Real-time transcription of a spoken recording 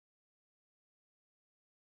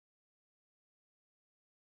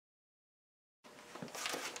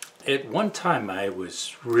At one time I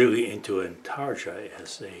was really into intarsia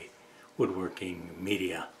as a woodworking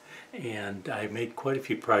media, and I made quite a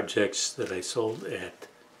few projects that I sold at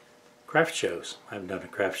craft shows. I haven't done a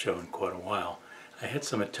craft show in quite a while. I had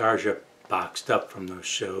some intarsia boxed up from those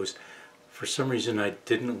shows. For some reason I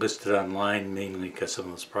didn't list it online, mainly because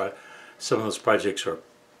some of those projects are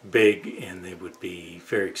big and they would be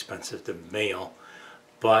very expensive to mail.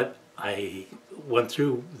 But I went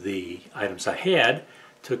through the items I had,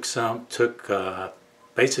 took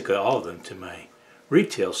basically all of them to my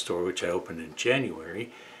retail store, which I opened in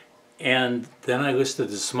January, and then I listed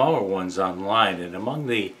the smaller ones online. And among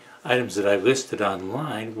the items that I listed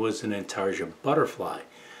online was an intarsia butterfly.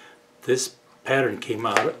 This pattern came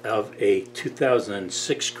out of a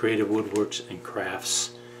 2006 Creative Woodworks and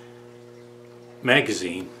Crafts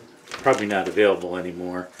magazine. Probably not available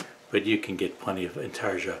anymore, but you can get plenty of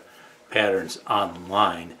intarsia patterns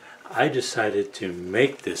online. I decided to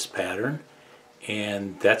make this pattern,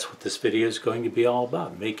 and that's what this video is going to be all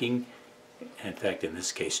about, making, in fact in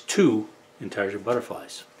this case, 2 intarsia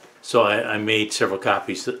butterflies. So I made several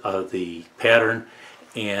copies of the pattern,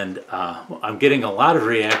 and I'm getting a lot of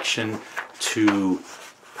reaction to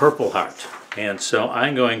Purple Heart, and so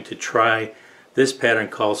I'm going to try. This pattern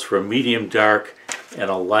calls for a medium dark and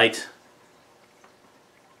a light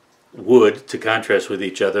wood to contrast with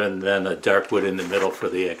each other, and then a dark wood in the middle for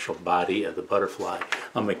the actual body of the butterfly.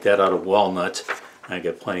 I'll make that out of walnut. I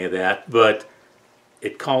got plenty of that, but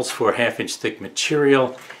it calls for 1/2 inch thick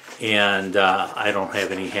material, and I don't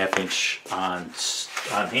have any 1/2 inch on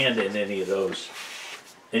hand in any of those,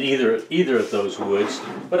 in either of those woods,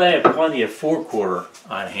 but I have plenty of 4/4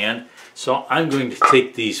 on hand. So I'm going to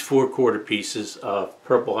take these 4/4 pieces of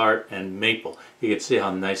Purple Heart and Maple. You can see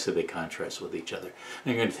how nicely they contrast with each other.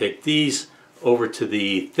 I'm going to take these over to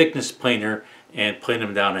the thickness planer and plane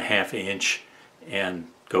them down 1/2 inch and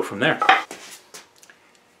go from there.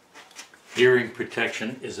 Hearing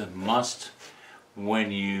protection is a must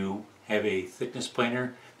when you have a thickness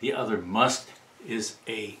planer. The other must is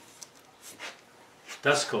a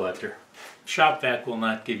dust collector. Shop vac will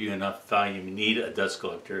not give you enough volume. You need a dust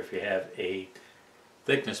collector if you have a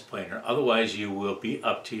thickness planer. Otherwise you will be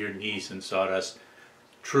up to your knees in sawdust.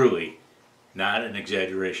 Truly, not an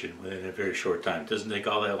exaggeration, within a very short time. It doesn't take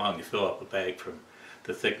all that long to fill up a bag from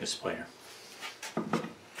the thickness planer.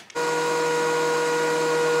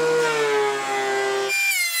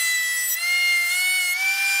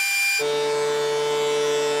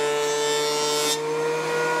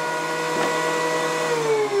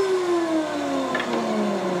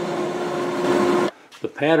 The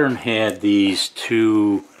pattern had these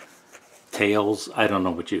 2 tails, I don't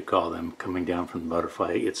know what you call them, coming down from the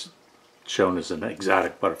butterfly. It's shown as an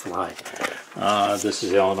exotic butterfly. This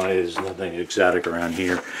is Illinois, there's nothing exotic around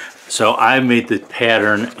here. So I made the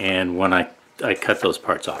pattern, and when I cut those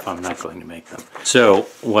parts off, I'm not going to make them. So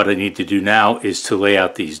what I need to do now is to lay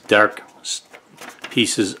out these dark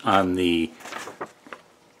pieces on the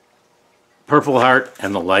Purple Heart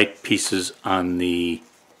and the light pieces on the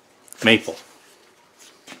Maple.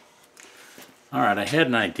 Alright, I had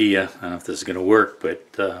an idea. I don't know if this is going to work,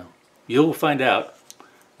 but you'll find out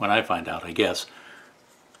when I find out, I guess.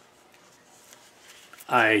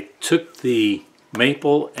 I took the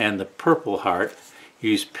Maple and the Purple Heart,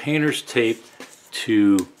 used painter's tape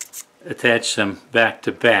to attach them back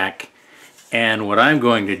to back, and what I'm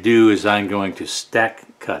going to do is I'm going to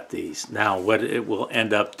stack cut these. Now what it will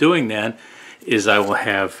end up doing then is I will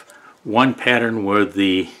have one pattern where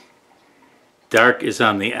the dark is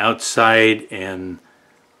on the outside and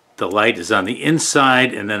the light is on the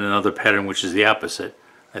inside, and then another pattern which is the opposite.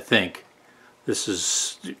 I think this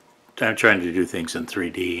is, I'm trying to do things in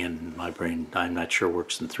 3D, and my brain, I'm not sure,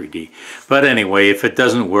 works in 3D. But anyway, if it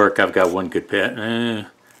doesn't work, I've got one good pattern.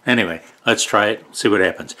 Anyway, let's try it, see what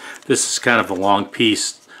happens. This is kind of a long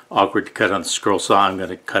piece, awkward to cut on the scroll saw. I'm going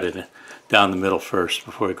to cut it down the middle first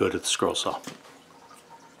before I go to the scroll saw.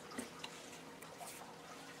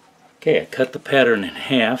 Okay, I cut the pattern in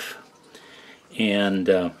half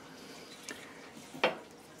and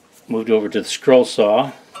moved over to the scroll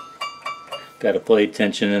saw. Got a blade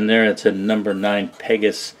tension in there. It's a number 9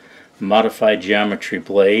 Pegasus modified geometry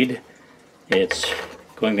blade. It's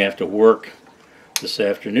going to have to work this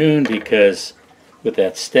afternoon because with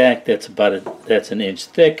that stack, that's an inch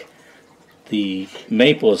thick. The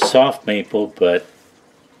maple is soft maple, but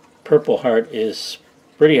Purple Heart is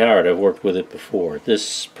pretty hard. I've worked with it before.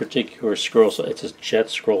 This particular scroll saw, it's a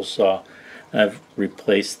jet scroll saw. I've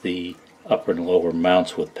replaced the upper and lower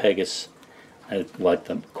mounts with Pegasus. I like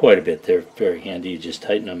them quite a bit. They're very handy. You just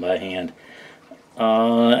tighten them by hand.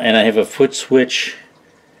 And I have a foot switch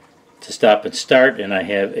to stop and start, and I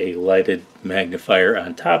have a lighted magnifier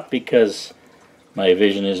on top because my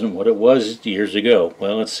vision isn't what it was years ago.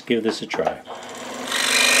 Well, let's give this a try.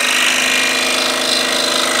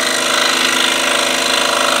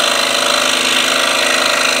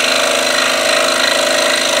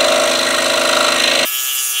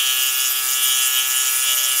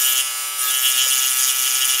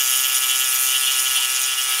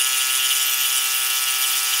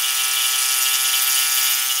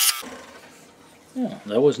 Oh,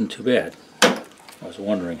 that wasn't too bad. I was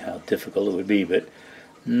wondering how difficult it would be, but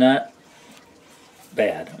not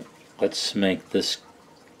bad. Let's make this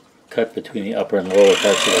cut between the upper and lower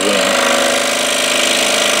parts of the wing.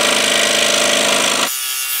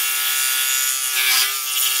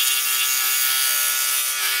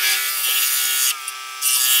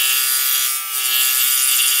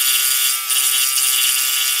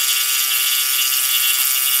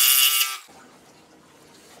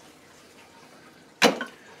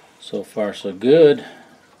 So far so good.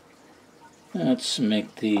 Let's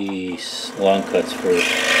make these long cuts first.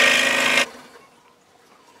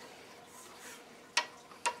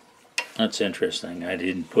 That's interesting. I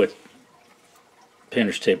didn't put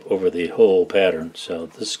painter's tape over the whole pattern, so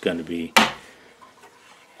this is going to be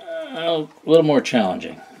a little more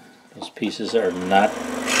challenging. Those pieces are not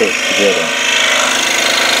close together.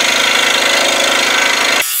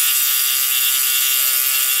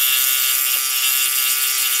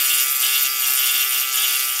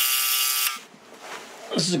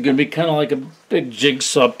 This is going to be kind of like a big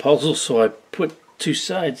jigsaw puzzle, so I put two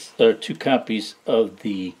copies of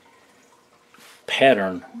the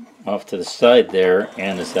pattern off to the side there,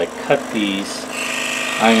 and as I cut these,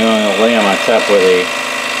 I'm going to lay them on top where they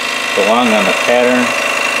belong on the pattern,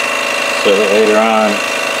 so that later on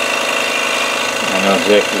I know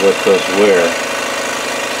exactly what goes where.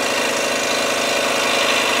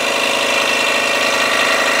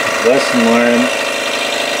 Lesson learned.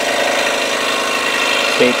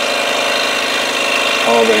 Tape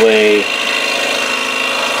all the way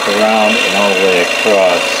around and all the way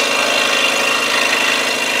across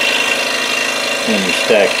when you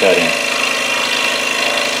stack cutting.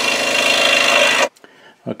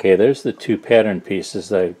 Okay, there's the two pattern pieces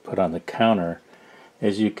that I put on the counter.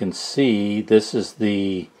 As you can see, this is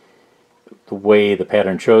the way the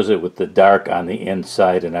pattern shows it, with the dark on the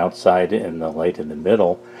inside and outside and the light in the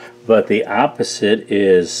middle. But the opposite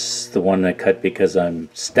is the one I cut because I'm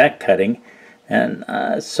stack cutting, and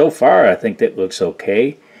so far I think that looks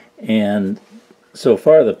okay, and so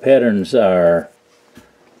far the patterns are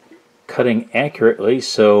cutting accurately,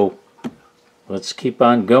 so let's keep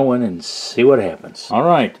on going and see what happens.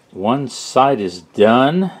 Alright, one side is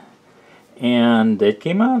done, and it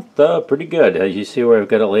came out pretty good. As you see where I've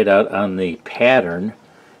got it laid out on the pattern,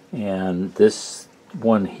 and this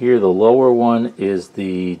one here, the lower one, is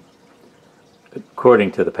the according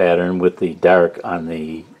to the pattern, with the dark on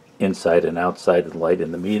the inside and outside and light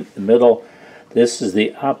in the middle. This is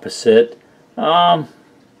the opposite. I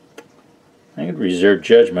could reserve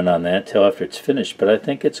judgment on that till after it's finished, but I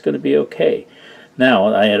think it's going to be okay.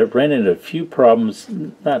 Now, I had ran into a few problems,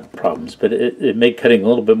 not problems, but it made cutting a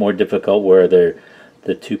little bit more difficult where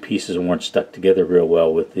the two pieces weren't stuck together real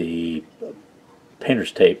well with the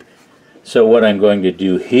painter's tape. So what I'm going to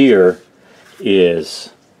do here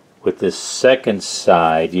is, with this second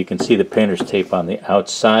side, you can see the painter's tape on the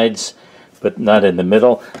outsides, but not in the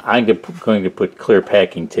middle. I'm going to put clear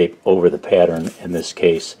packing tape over the pattern in this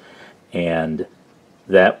case, and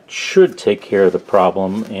that should take care of the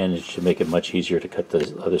problem, and it should make it much easier to cut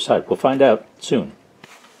the other side. We'll find out soon.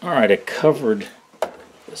 Alright, I covered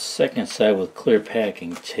the second side with clear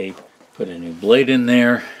packing tape. Put a new blade in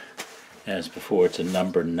there. As before, it's a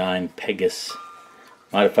number 9 Pegasus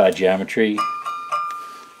modified geometry.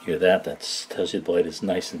 Hear that? That tells you the blade is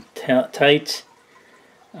nice and tight.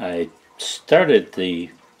 I started this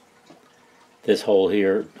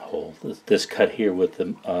cut here with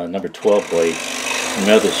the number 12 blade.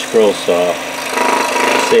 Another scroll saw.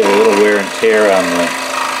 Save a little wear and tear on the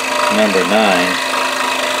number 9,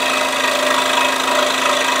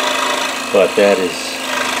 but that is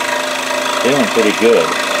doing pretty good.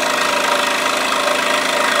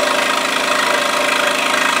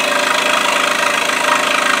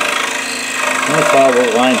 I'm going to follow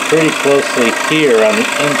the line pretty closely here on the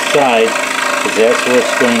inside, because that's where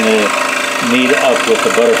it's going to meet up with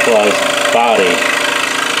the butterfly's body.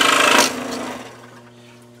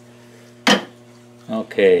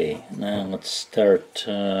 Okay, now let's start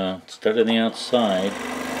on the outside.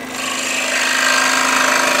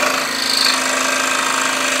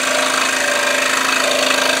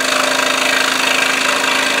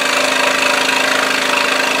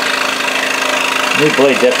 New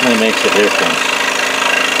blade definitely makes a difference.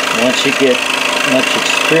 Once you get much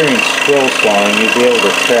experience scroll sawing, you'll be able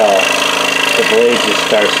to tell the blade just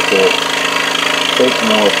starts to take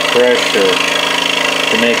more pressure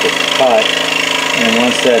to make it cut, and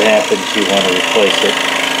once that happens you want to replace it.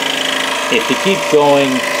 If you keep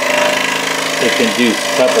going, it can do a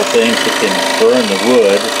couple things. It can burn the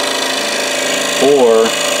wood, or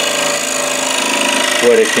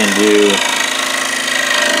what it can do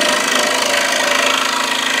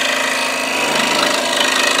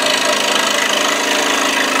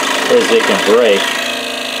is it can break.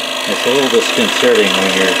 It's a little disconcerting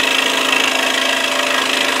when you're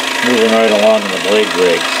moving right along and the blade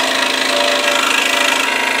breaks.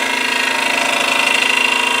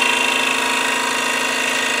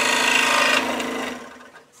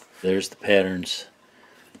 There's the patterns.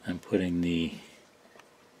 I'm putting the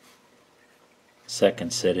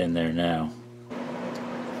second set in there now.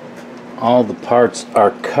 All the parts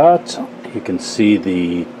are cut. You can see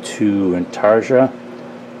the two intarsia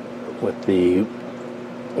with the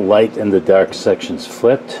light and the dark sections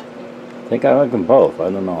flipped. I think I like them both. I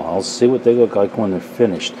don't know. I'll see what they look like when they're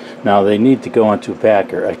finished. Now they need to go onto a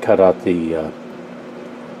backer. I cut out the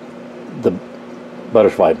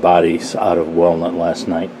butterfly bodies out of walnut last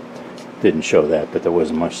night. Didn't show that, but there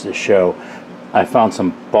wasn't much to show. I found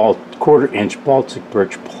some 1/4-inch Baltic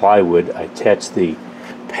birch plywood. I attached the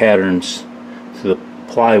patterns to the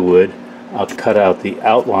plywood. I'll cut out the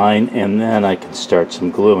outline and then I can start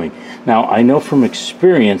some gluing. Now I know from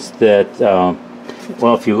experience that,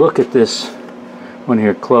 well, if you look at this one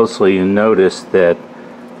here closely, you notice that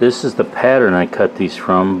this is the pattern I cut these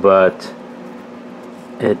from, but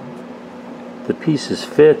the pieces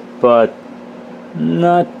fit, but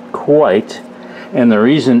not quite. And the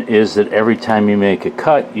reason is that every time you make a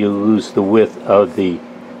cut, you lose the width of the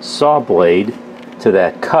saw blade to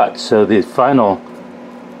that cut. So the final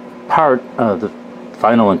part of the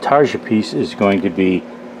final intarsia piece is going to be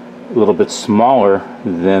a little bit smaller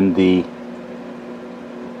than the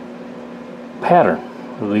pattern.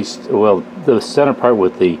 At least, well, the center part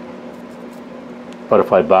with the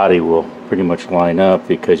butterfly body will pretty much line up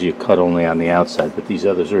because you cut only on the outside, but these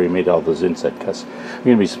others already made all those inside cuts. They're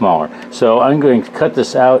going to be smaller. So I'm going to cut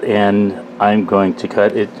this out, and I'm going to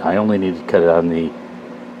cut it. I only need to cut it on the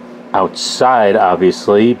outside,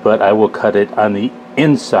 obviously, but I will cut it on the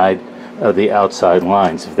inside of the outside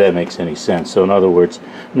lines, if that makes any sense. So in other words,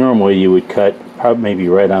 normally you would cut probably maybe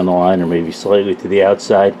right on the line or maybe slightly to the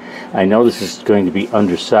outside. I know this is going to be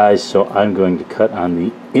undersized, so I'm going to cut on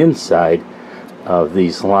the inside of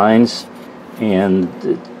these lines and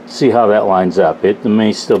see how that lines up. It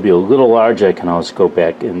may still be a little large. I can always go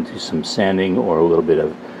back and do some sanding or a little bit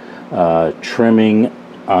of trimming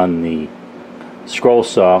on the scroll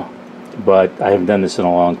saw, but I haven't done this in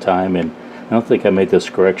a long time, and I don't think I made those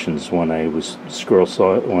corrections when I was scroll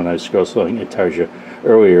sawing intarsia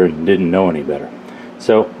earlier and didn't know any better.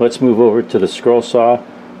 So let's move over to the scroll saw,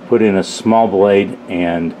 put in a small blade,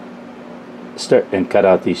 and start and cut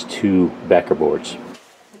out these two backer boards.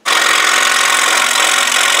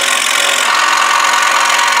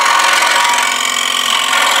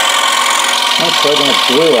 I'm putting a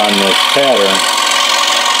glue on this pattern.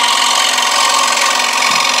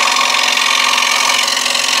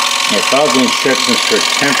 I followed the instructions for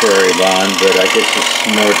temporary bond, but I guess it's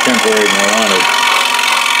more temporary than I wanted.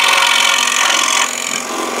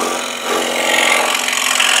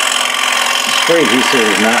 Spray adhesive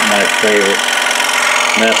is not my favorite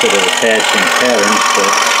method of attaching patterns,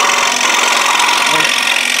 but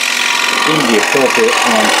it seems the appropriate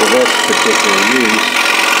one for this particular use.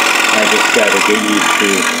 I just got to get used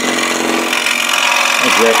to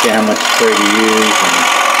exactly how much spray to use, and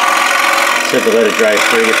simply let it dry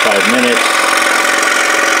 3 to 5 minutes.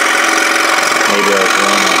 Maybe I'll go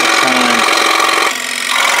on the time.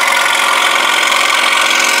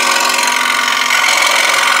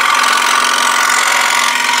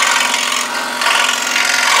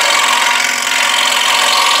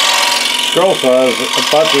 Scroll saw is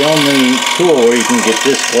about the only tool where you can get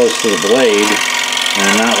this close to the blade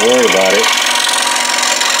and not worry about it.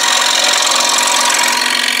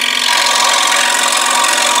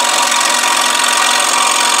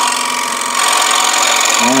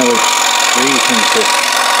 One of the reasons it's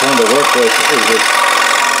fun to work with is it's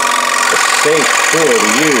a safe tool to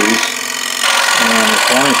use, and as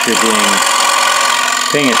long as you're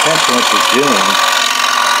paying attention to what you're doing,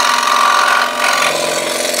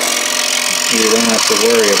 you don't have to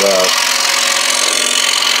worry about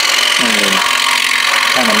any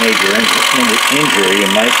kind of major injury. You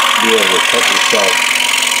might be able to cut yourself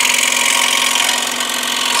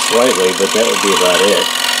slightly, but that would be about it.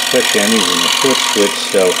 especially I'm using the foot switch,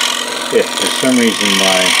 so if for some reason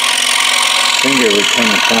my finger would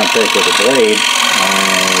come in contact with the blade,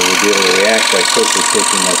 I would be able to react by quickly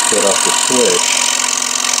taking my foot off the switch.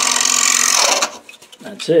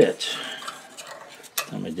 That's it. This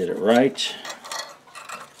time I did it right.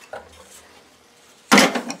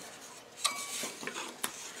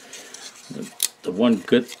 The one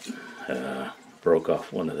good broke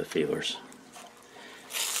off one of the feelers.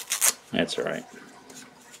 That's alright.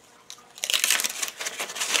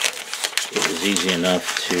 It was easy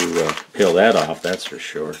enough to peel that off, that's for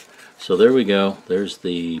sure. So there we go. There's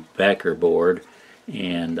the backer board,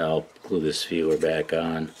 and I'll glue this feeler back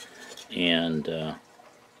on, and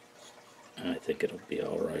I think it'll be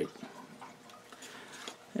alright.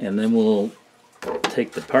 And then we'll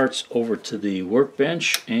take the parts over to the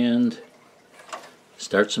workbench and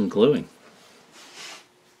start some gluing.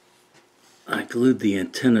 I glued the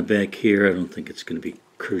antenna back here. I don't think it's going to be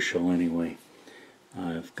crucial anyway.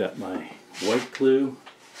 I've got my white glue.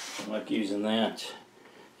 I like using that.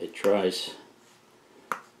 It dries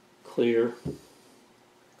clear.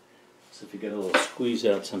 So if you get a little squeeze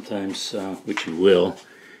out sometimes, which you will,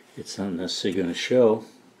 it's not necessarily going to show.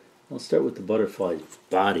 I'll start with the butterfly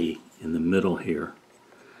body in the middle here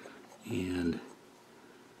and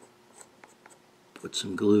put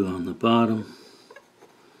some glue on the bottom.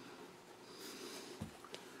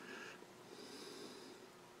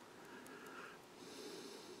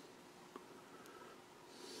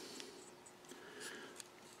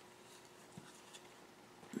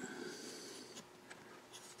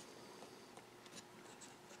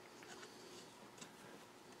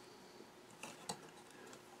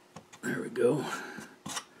 There we go.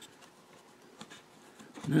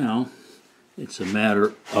 Now it's a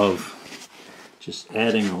matter of just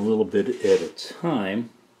adding a little bit at a time.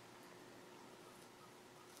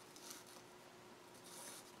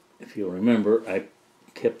 If you'll remember, I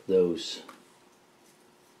kept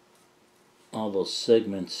all those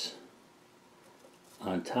segments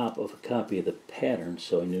on top of a copy of the pattern,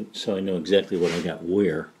 so I knew exactly what I got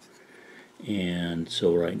where. And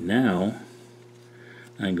so right now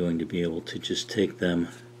I'm going to be able to just take them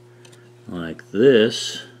like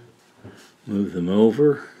this, move them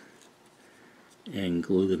over, and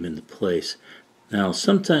glue them into place. Now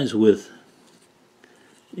sometimes with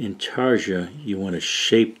intarsia you want to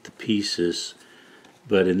shape the pieces,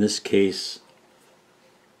 but in this case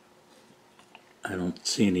I don't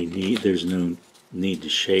see any need. There's no need to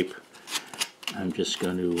shape. I'm just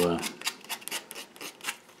going to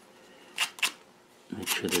make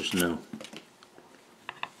sure there's no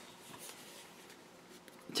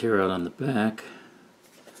tear out on the back.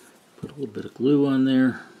 Put a little bit of glue on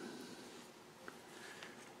there.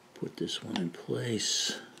 Put this one in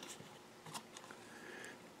place.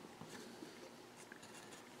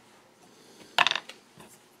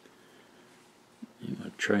 You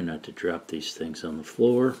want to try not to drop these things on the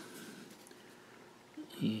floor.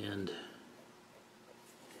 And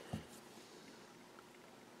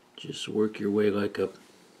just work your way like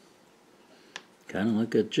kind of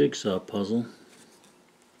like a jigsaw puzzle.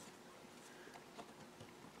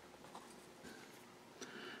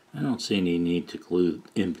 I don't see any need to glue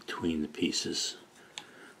in between the pieces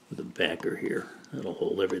with a backer here. That'll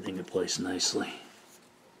hold everything in place nicely.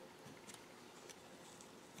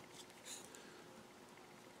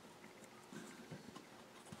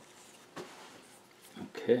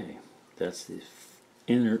 Okay, that's the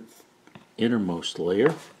innermost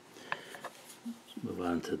layer. Let's move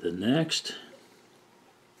on to the next.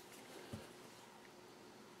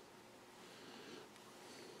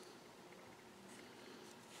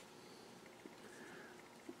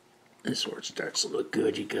 This where it starts to look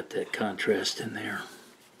good. You got that contrast in there.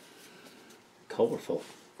 Colorful.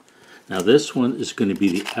 Now this one is going to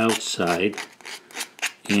be the outside,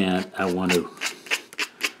 and I want to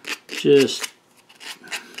just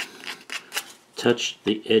touch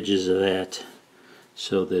the edges of that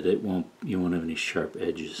so that you won't have any sharp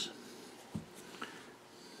edges.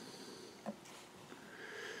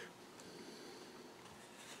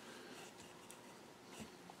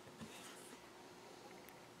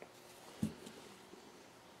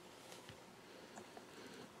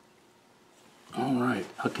 Alright,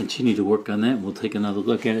 I'll continue to work on that and we'll take another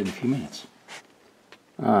look at it in a few minutes.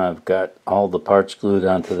 I've got all the parts glued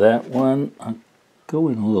onto that one. I'll go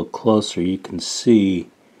in a little closer. You can see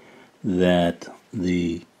that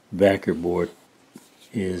the backer board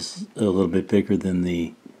is a little bit bigger than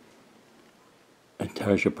the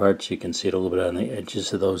intarsia parts. You can see it a little bit on the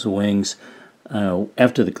edges of those wings.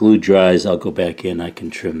 After the glue dries, I'll go back in. I can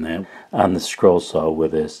trim that on the scroll saw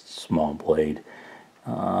with a small blade.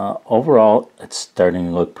 Overall, it's starting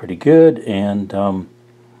to look pretty good, and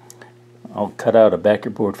I'll cut out a backer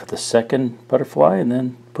board for the second butterfly and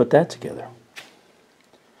then put that together.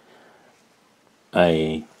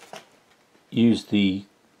 I used the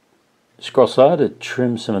scroll saw to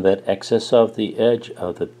trim some of that excess off the edge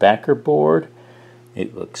of the backer board.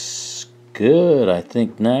 It looks good, I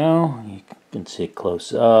think now. You can see it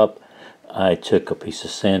close up. I took a piece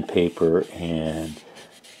of sandpaper and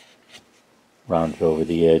rounded over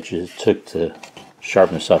the edges, took the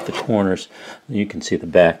sharpness off the corners. You can see the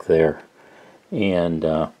back there. And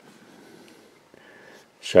I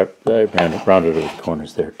rounded over the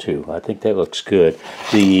corners there too. I think that looks good.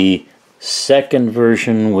 The second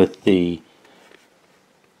version with the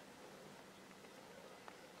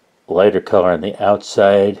lighter color on the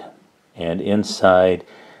outside and inside,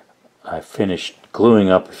 I finished gluing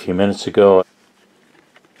up a few minutes ago.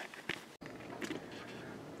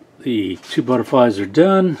 The two butterflies are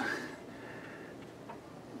done.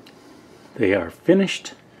 They are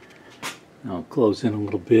finished. I'll close in a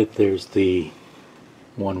little bit. There's the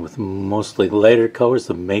one with mostly lighter colors,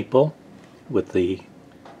 the maple with the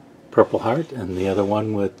purple heart, and the other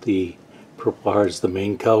one with the purple heart is the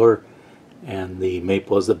main color and the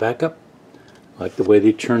maple is the backup. I like the way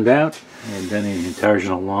they turned out. I haven't done any intarsia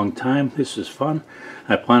in a long time. This is fun.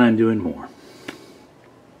 I plan on doing more.